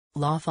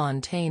La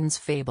Fontaine's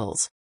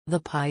Fables, the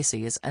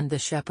Pisces and the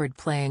shepherd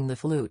playing the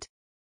flute.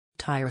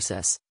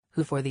 Tircis,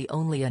 who for the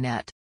only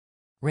Annette.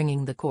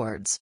 Ringing the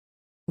chords.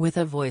 With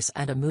a voice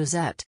and a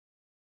musette.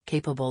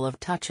 Capable of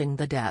touching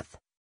the death.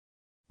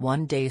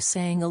 One day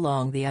sang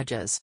along the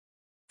edges.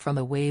 From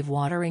a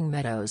wave-watering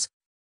meadows.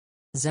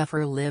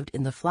 Zéphyr lived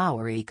in the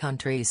flowery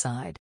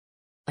countryside.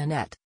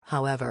 Annette,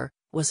 however,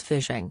 was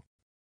fishing.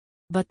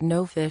 But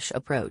no fish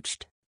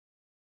approached.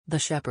 The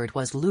shepherd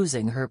was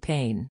losing her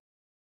pain.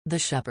 The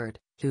shepherd,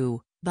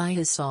 who, by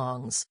his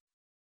songs,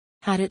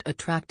 had it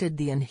attracted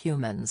the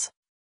inhumans.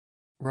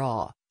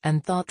 Raw,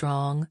 and thought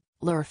wrong,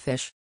 lure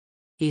fish.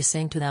 He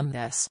sang to them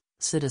this,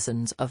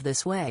 citizens of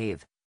this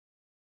wave.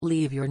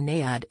 Leave your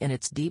Naiad in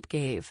its deep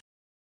cave.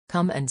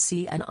 Come and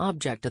see an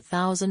object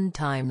 1,000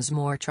 times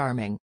more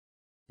charming.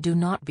 Do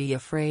not be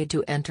afraid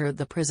to enter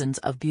the prisons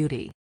of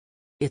beauty.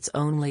 It's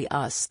only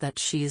us that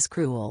she's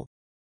cruel.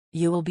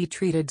 You will be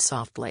treated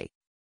softly.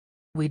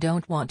 We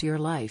don't want your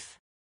life.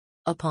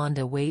 A pond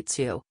awaits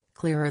you,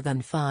 clearer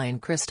than fine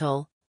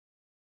crystal.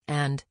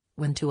 And,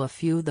 when to a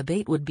few the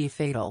bait would be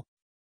fatal.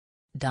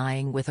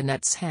 Dying with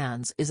Annette's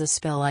hands is a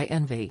spell I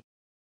envy.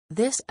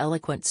 This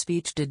eloquent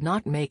speech did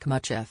not make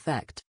much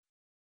effect.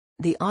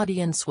 The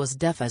audience was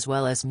deaf as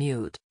well as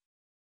mute.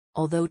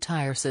 Although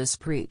Tircis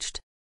preached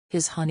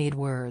his honeyed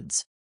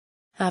words,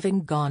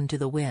 having gone to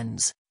the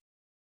winds,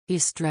 he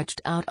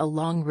stretched out a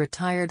long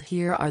retired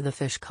 "Here are the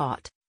fish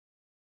caught.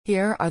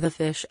 Here are the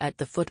fish at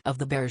the foot of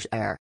the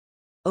bergère.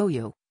 O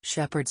you,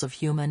 shepherds of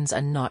humans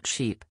and not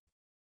sheep.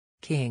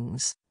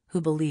 Kings,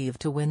 who believe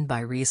to win by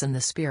reason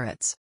the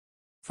spirits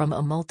from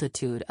a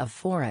multitude of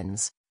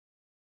foreigns.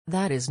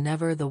 That is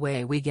never the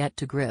way we get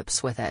to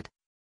grips with it.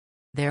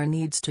 There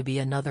needs to be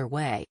another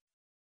way.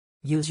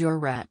 Use your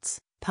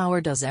rats,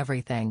 power does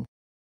everything.